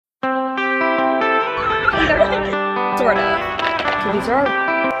Sort of. So these are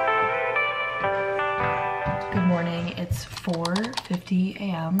our... Good morning, it's 4:50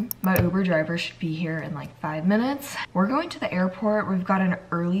 a.m. My Uber driver should be here in like 5 minutes. We're going to the airport. We've got an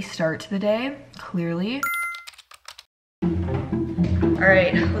early start to the day, clearly. All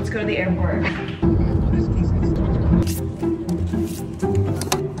right, let's go to the airport.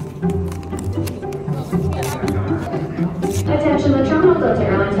 Attention, the terminal Delta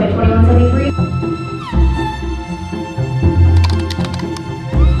Airlines Flight 2173.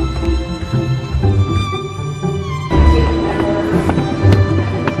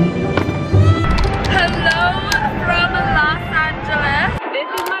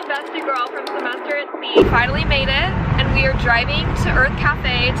 We finally made it, and we are driving to Earth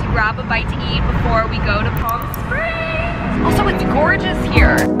Cafe to grab a bite to eat before we go to Palm Springs. Also, it's gorgeous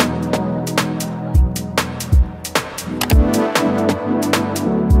here.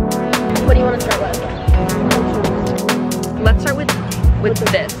 What do you want to start with? Let's start with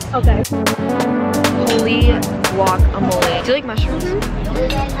this. Okay. Holy guacamole. Do you like mushrooms? Oh,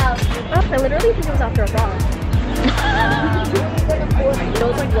 I literally think it was after a frog.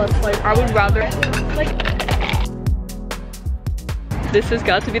 Those like blood slice. I would rather This has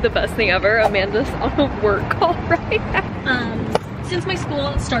got to be the best thing ever. Amanda's on a work call right now. Since my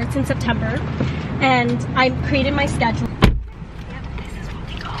school starts in September, and I created my schedule. Yep, this is what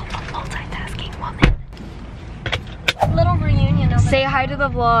we call a multitasking woman. Little reunion of Say hi to the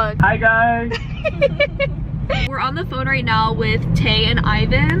vlog. Hi guys. We're on the phone right now with Tay and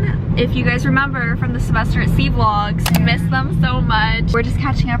Ivan. If you guys remember from the Semester at Sea vlogs, miss them so much. We're just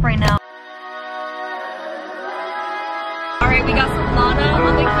catching up right now. Alright, we got some Lana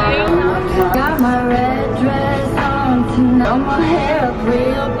on the queue. Got my red dress on tonight, my hair up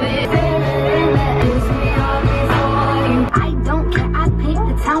real big. I don't care, I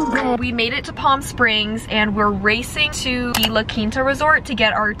paint the town red. We made it to Palm Springs and we're racing to the La Quinta Resort to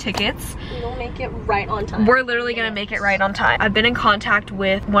get our tickets. We'll make it right on time. We're literally gonna make it right on time. I've been in contact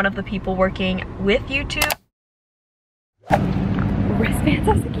with one of the people working with YouTube. Wristbands,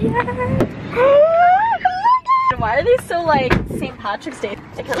 I was like, yeah. Why are they so like St. Patrick's Day?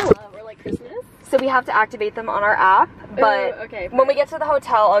 I kind of love, or like Christmas. So we have to activate them on our app, but okay, when we get to the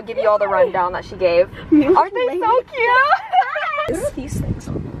hotel, I'll give you all the rundown that she gave. Aren't they so cute? What are these things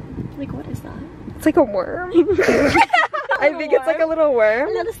on them? Like, what is that? It's like a worm. I think it's like a little worm.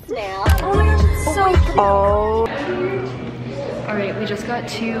 Another snail. Oh my gosh, it's so cute. Oh. All right, we just got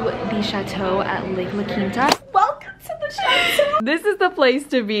to the chateau at Lake La Quinta. Welcome to the chateau. This is the place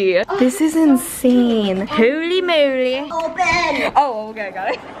to be. This is insane. Holy moly. Open. Oh, okay, I got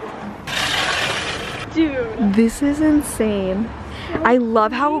it. Dude. This is insane. I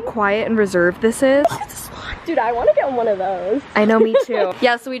love how quiet and reserved this is. Dude, I want to get one of those. I know, me too.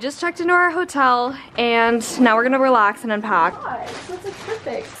 Yeah, so we just checked into our hotel and now we're gonna relax and unpack. That's like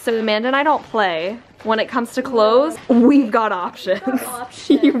perfect. So Amanda and I don't play. When it comes to clothes, we've got options.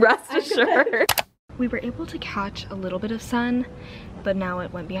 You rest assured. We were able to catch a little bit of sun, but now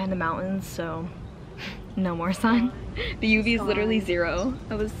it went behind the mountains, so no more sun. The UV is literally 0.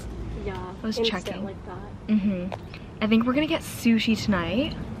 I was checking. Like that. I think we're gonna get sushi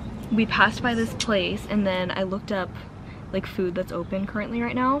tonight. We passed by this place and then I looked up like food that's open currently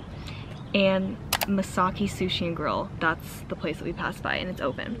right now, and Masaki Sushi and Grill, that's the place that we passed by and it's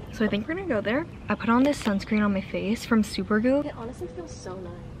open. So I think we're gonna go there. I put on this sunscreen on my face from Supergoop. It honestly feels so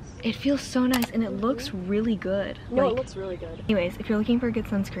nice. It feels so nice and it looks really good. No, it looks really good. Anyways, if you're looking for a good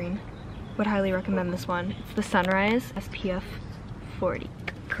sunscreen, would highly recommend this one. It's the Sunrise SPF 40.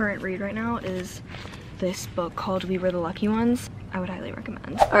 Current read right now is this book called We Were the Lucky Ones. I would highly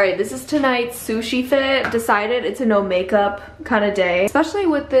recommend. All right, this is tonight's sushi fit. Decided it's a no makeup kind of day. Especially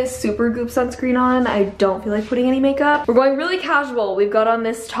with this Supergoop sunscreen on, I don't feel like putting any makeup. We're going really casual. We've got on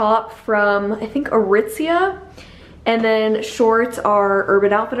this top from, I think, Aritzia. And then shorts are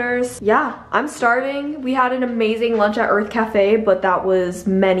Urban Outfitters. Yeah, I'm starving. We had an amazing lunch at Earth Cafe, but that was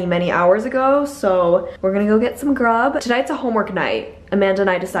many, many hours ago. So we're gonna go get some grub. Tonight's a homework night. Amanda and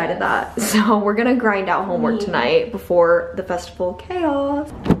I decided that. So we're gonna grind out homework tonight before the festival chaos.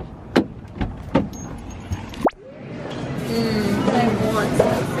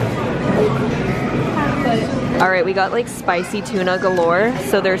 All right, we got like spicy tuna galore.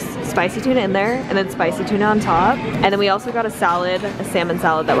 So there's spicy tuna in there and then spicy tuna on top. And then we also got a salad, a salmon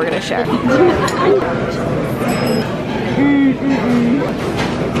salad that we're gonna share.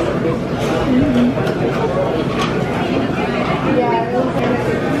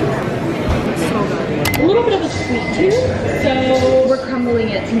 A little bit of a sweet tooth, so we're crumbling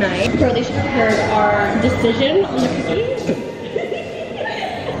it tonight. Apparently she prepared our decision on the cookie.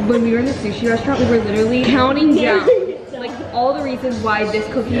 When we were in the sushi restaurant, we were literally counting down all the reasons why this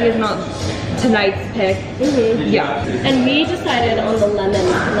cookie is not tonight's pick. Yeah. And we decided on the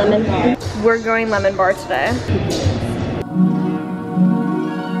lemon bar. We're going lemon bar today.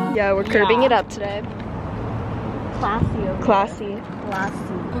 Yeah, we're curbing it up today. Classy. Okay? Classy.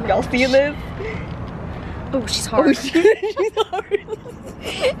 Classy. Y'all see this? Oh, she's hard. Oh, she's hard.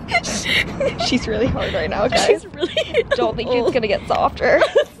 She's really hard right now, guys. She's really Don't think she's gonna get softer.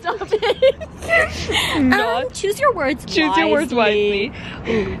 Stop it. No. Choose your words wisely. Choose your words wisely.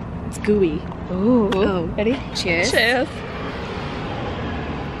 Ooh, it's gooey. Ooh. Oh. Ready? Cheers. Cheers.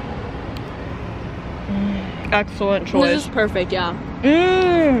 Excellent choice. This is perfect, yeah.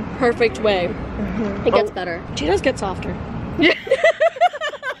 Perfect way. It gets better. She does get softer. Yeah.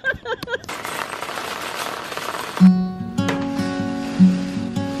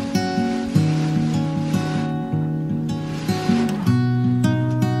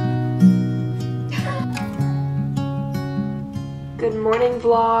 Good morning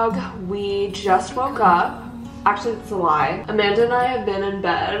vlog. We just woke up. Actually, it's a lie. Amanda and I have been in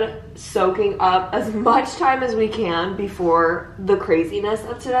bed soaking up as much time as we can before the craziness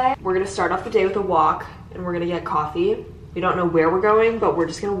of today. We're gonna start off the day with a walk and we're gonna get coffee. We don't know where we're going, but we're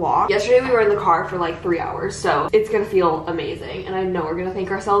just gonna walk. Yesterday we were in the car for like 3 hours, so it's gonna feel amazing. And I know we're gonna thank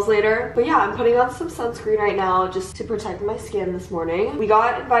ourselves later. But yeah, I'm putting on some sunscreen right now just to protect my skin this morning. We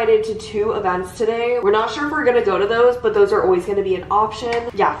got invited to 2 events today. We're not sure if we're gonna go to those, but those are always gonna be an option.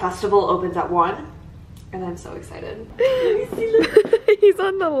 Yeah, festival opens at 1. And I'm so excited. He's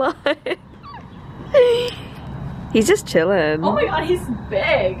on the line. He's just chilling. Oh my god, he's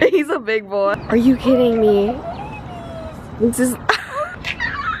big. He's a big boy. Are you kidding me? This is.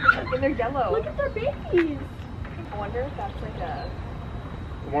 They're yellow. Look at their babies. I wonder if that's like a.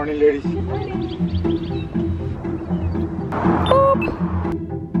 Good morning, ladies. Good morning.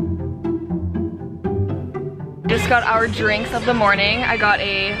 Just got our drinks of the morning. I got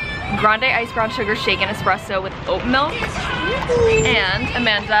a grande iced brown sugar shake and espresso with oat milk. And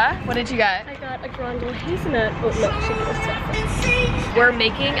Amanda, what did you get? I got a grande hazelnut oat milk shake and espresso. We're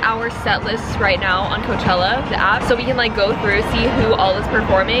making our set lists right now on Coachella, the app, so we can like go through, see who all is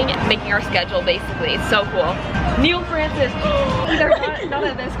performing, making our schedule basically. It's so cool. Neil Francis. They're not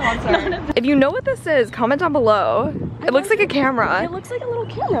at this concert. If you know what this is, comment down below. It looks like a camera. It looks like a little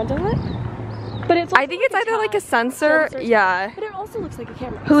camera, doesn't it? But it's I think it's either like a sensor. Yeah. But it also looks like a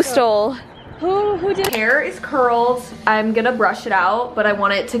camera. Who stole? Who did? Hair is curled. I'm gonna brush it out, but I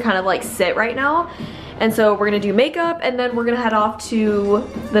want it to kind of like sit right now. And so we're gonna do makeup and then we're gonna head off to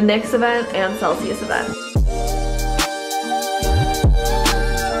the NYX event and Celsius event.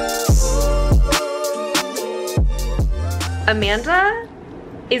 Amanda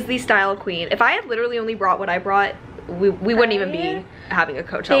is the style queen. If I had literally only brought what I brought, we wouldn't even be having a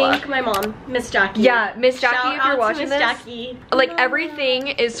Coachella. Thank my mom, Miss Jackie. Yeah, Miss Jackie, Shout if you're out watching to this. Jackie. Like everything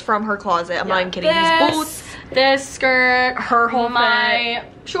is from her closet. I'm not even kidding. This, These boots, this skirt, her whole my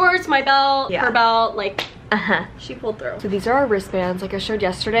shorts, my belt, her belt, like she pulled through. So these are our wristbands like I showed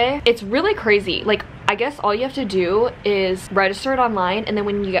yesterday. It's really crazy. Like I guess all you have to do is register it online and then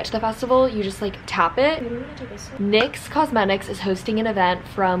when you get to the festival, you just like tap it. NYX Cosmetics is hosting an event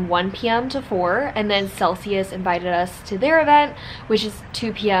from 1 p.m. to 4 and then Celsius invited us to their event, which is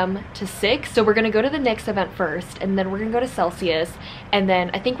 2 p.m. to 6. So we're gonna go to the NYX event first and then we're gonna go to Celsius and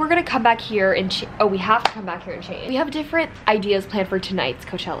then I think we're gonna come back here and we have to come back here and change. We have different ideas planned for tonight's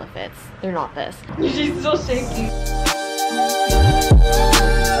Coachella fits. They're not this. She's still shaky.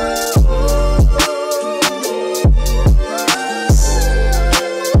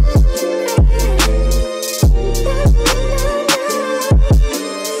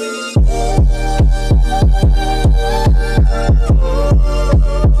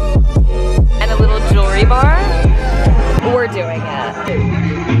 Bar. We're doing it.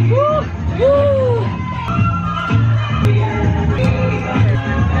 Woo! Woo!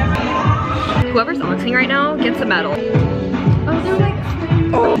 Whoever's oxing right now gets a medal. Oh, they're like.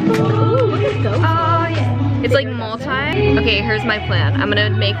 Oh, look at those. Oh yeah. It's like multi. Okay, here's my plan. I'm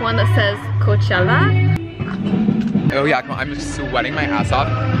gonna make one that says Coachella. Oh yeah, come on. I'm just sweating my ass off.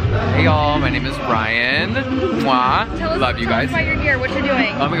 Hey y'all, my name is Ryan. Mwah. Love you guys. Tell us about your gear, what you're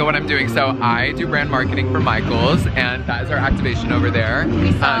doing. Oh my god, what I'm doing. So I do brand marketing for Michaels and that is our activation over there.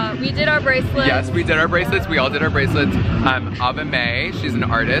 We did our bracelets. Yes, we did our bracelets. We all did our bracelets. Ava May, she's an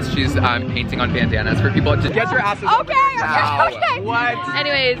artist. She's painting on bandanas for people. Just get your asses over there now. Okay. What?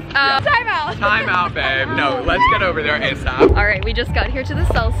 Anyways, time out. Time out, babe. No, let's get over there ASAP. All right, we just got here to the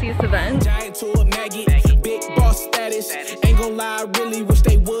Celsius event. Giant to a Maggie, big boss status. Ain't gon' lie, I really wish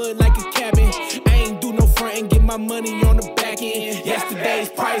they would like a cabin. I ain't do no front and get my money on the back end. Yesterday's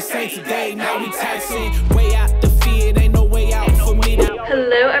price ain't today, now we taxing. Way out the field, ain't no way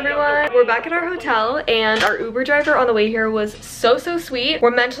Hello everyone, we're back at our hotel and our Uber driver on the way here was so sweet. We're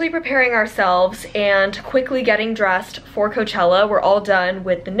mentally preparing ourselves and quickly getting dressed for Coachella. We're all done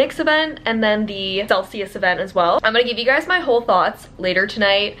with the Knicks event and then the Celsius event as well. I'm gonna give you guys my whole thoughts later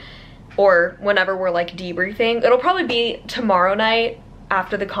tonight or whenever we're like debriefing. It'll probably be tomorrow night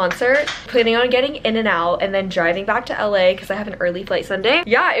after the concert. Planning on getting in and out and then driving back to LA because I have an early flight Sunday.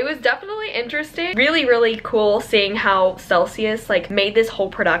 Yeah, it was definitely interesting. Really cool seeing how Celsius like made this whole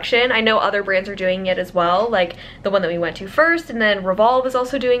production. I know other brands are doing it as well, like the one that we went to first, and then Revolve is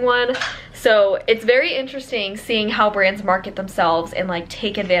also doing one. So it's very interesting seeing how brands market themselves and like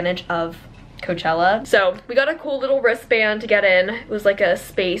take advantage of Coachella. So we got a cool little wristband to get in. It was like a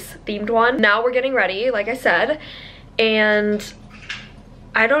space themed one. Now we're getting ready, like I said, and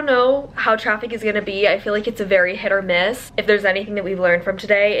I don't know how traffic is gonna be. I feel like it's a very hit or miss. If there's anything that we've learned from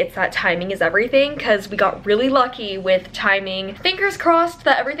today, it's that timing is everything, because we got really lucky with timing. Fingers crossed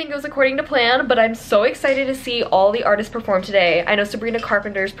that everything goes according to plan, but I'm so excited to see all the artists perform today. I know Sabrina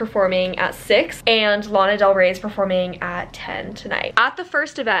Carpenter's performing at 6 and Lana Del Rey is performing at 10 tonight. At the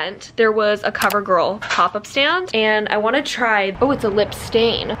first event, there was a CoverGirl pop-up stand and I wanna try, oh, it's a lip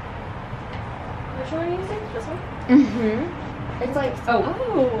stain. Which one are you using? This one? Mm-hmm. It's like, oh,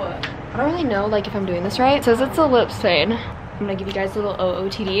 I don't really know like if I'm doing this right. It says it's a lip stain. I'm gonna give you guys a little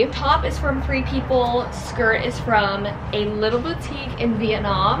OOTD. Top is from Free People, skirt is from a little boutique in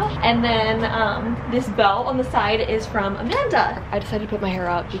Vietnam, and then this belt on the side is from Amanda. I decided to put my hair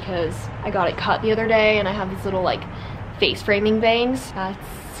up because I got it cut the other day and I have these little like face framing bangs.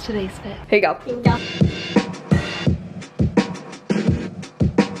 That's today's fit. Here you go.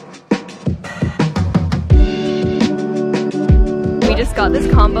 We just got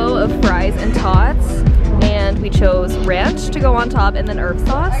this combo of fries and tots, and we chose ranch to go on top and then herb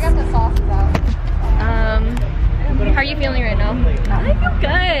sauce. I got the sauce out. How are you feeling right now? I feel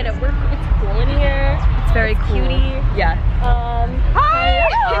good. It's cool in here. It's very cool. Cutie. Yeah.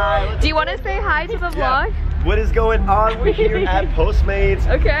 Hi. Do you want to say hi to the vlog? What is going on? We're here at Postmates.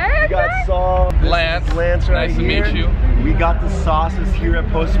 Okay. We got Saul, Lance right nice here. to meet you. We got the sauces here at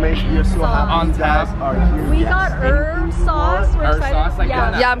Postmates. We are so happy On you guys tap. are here. We got herb sauce. We're Herb excited. sauce, like yeah.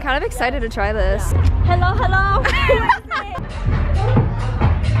 that. Yeah, I'm kind of excited to try this. Hello.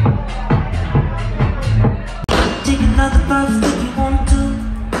 Take another bus if you want to.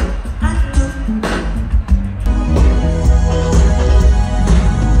 I do.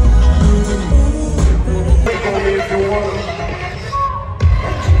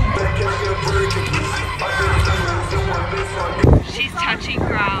 She's touching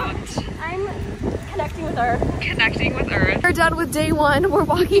ground. I'm connecting with her. Connecting with Earth. We're done with day one. We're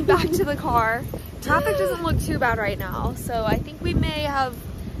walking back to the car. Traffic doesn't look too bad right now, so I think we may have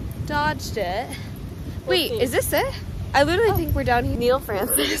dodged it. Wait, is this it? I literally think we're down here. Neil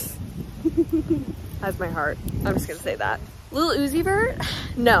Francis. That's my heart. I'm just gonna say that. Lil Uzi Vert?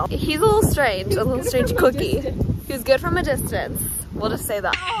 No. He's a little strange cookie. He was good from a distance. We'll just say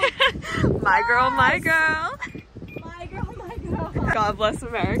that. My girl, my girl. My girl. God bless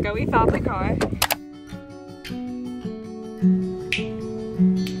America. We found the car.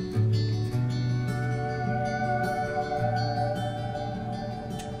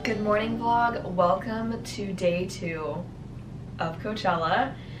 Good morning vlog. Welcome to day 2 of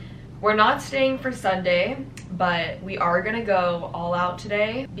Coachella. We're not staying for Sunday, but we are gonna go all out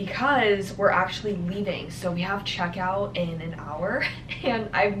today because we're actually leaving. So we have checkout in an hour and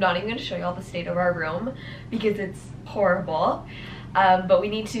I'm not even gonna show you all the state of our room because it's horrible. But we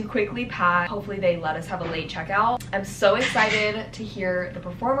need to quickly pack. Hopefully they let us have a late checkout. I'm so excited to hear the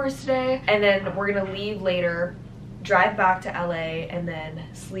performers today, and then we're gonna leave later, drive back to LA, and then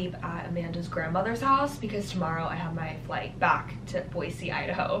sleep at Amanda's grandmother's house because tomorrow I have my flight back to Boise,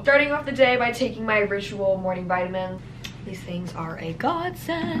 Idaho. Starting off the day by taking my ritual morning vitamin. These things are a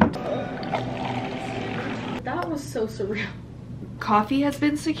godsend. That was so surreal. Coffee has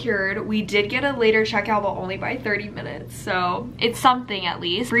been secured. We did get a later checkout, but only by 30 minutes, so it's something at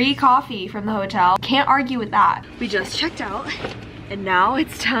least. Free coffee from the hotel. Can't argue with that. We just checked out, and now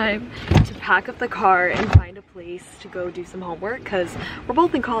it's time to pack up the car and find a place to go do some homework because we're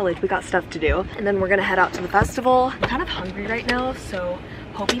both in college. We got stuff to do, and then we're gonna head out to the festival. I'm kind of hungry right now, so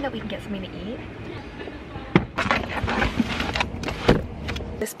hoping that we can get something to eat.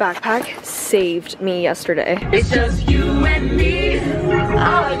 This backpack saved me yesterday. It's just you and me.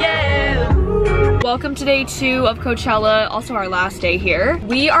 Oh yeah. Welcome to day 2 of Coachella, also our last day here.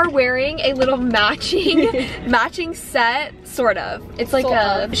 We are wearing a little matching set Sort of. It's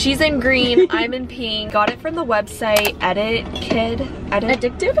like she's in green, I'm in pink. Got it from the website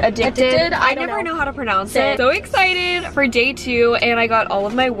Addicted. I never know how to pronounce it. So excited for day 2, and I got all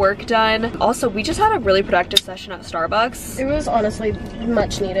of my work done. Also, we just had a really productive session at Starbucks. It was honestly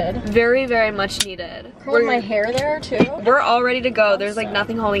much needed. Very, very much needed. Curled my hair there too. We're all ready to go. There's like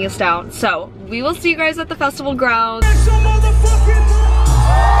nothing holding us down. So we will see you guys at the festival grounds.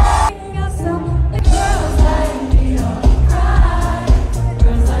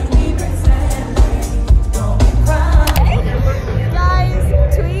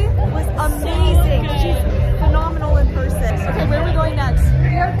 Amazing. She's phenomenal in person. Okay, where are we going next?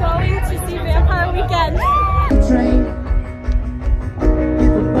 We are going to see Vampire Weekend.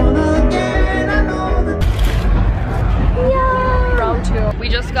 Yeah. Round 2. We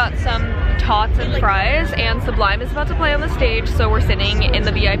just got some tots and fries, and Sublime is about to play on the stage, so we're sitting in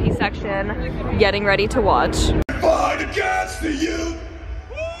the VIP section, getting ready to watch. Fight against the youth.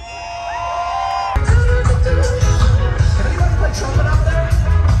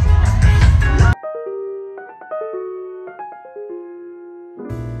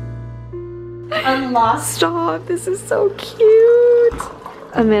 I'm lost. Stop, this is so cute.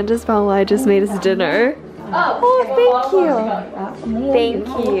 Amanda's Valai just made us dinner. Oh, thank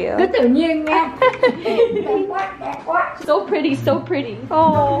you. So pretty, so pretty.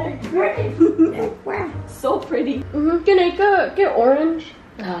 Oh. So pretty. Cái này cái orange.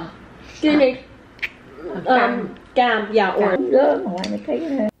 Cái này cam, yeah,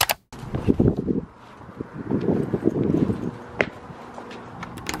 orange.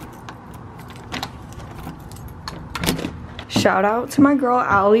 Shout out to my girl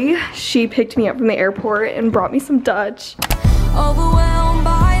Allie. She picked me up from the airport and brought me some Dutch. Overwhelmed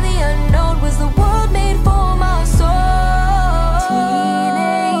by the unknown, was the world made for my soul?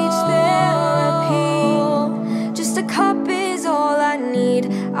 Teenage therapy, just a cup is all I need.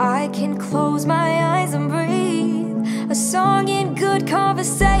 I can close my eyes and breathe, a song in good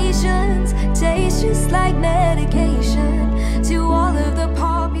conversation.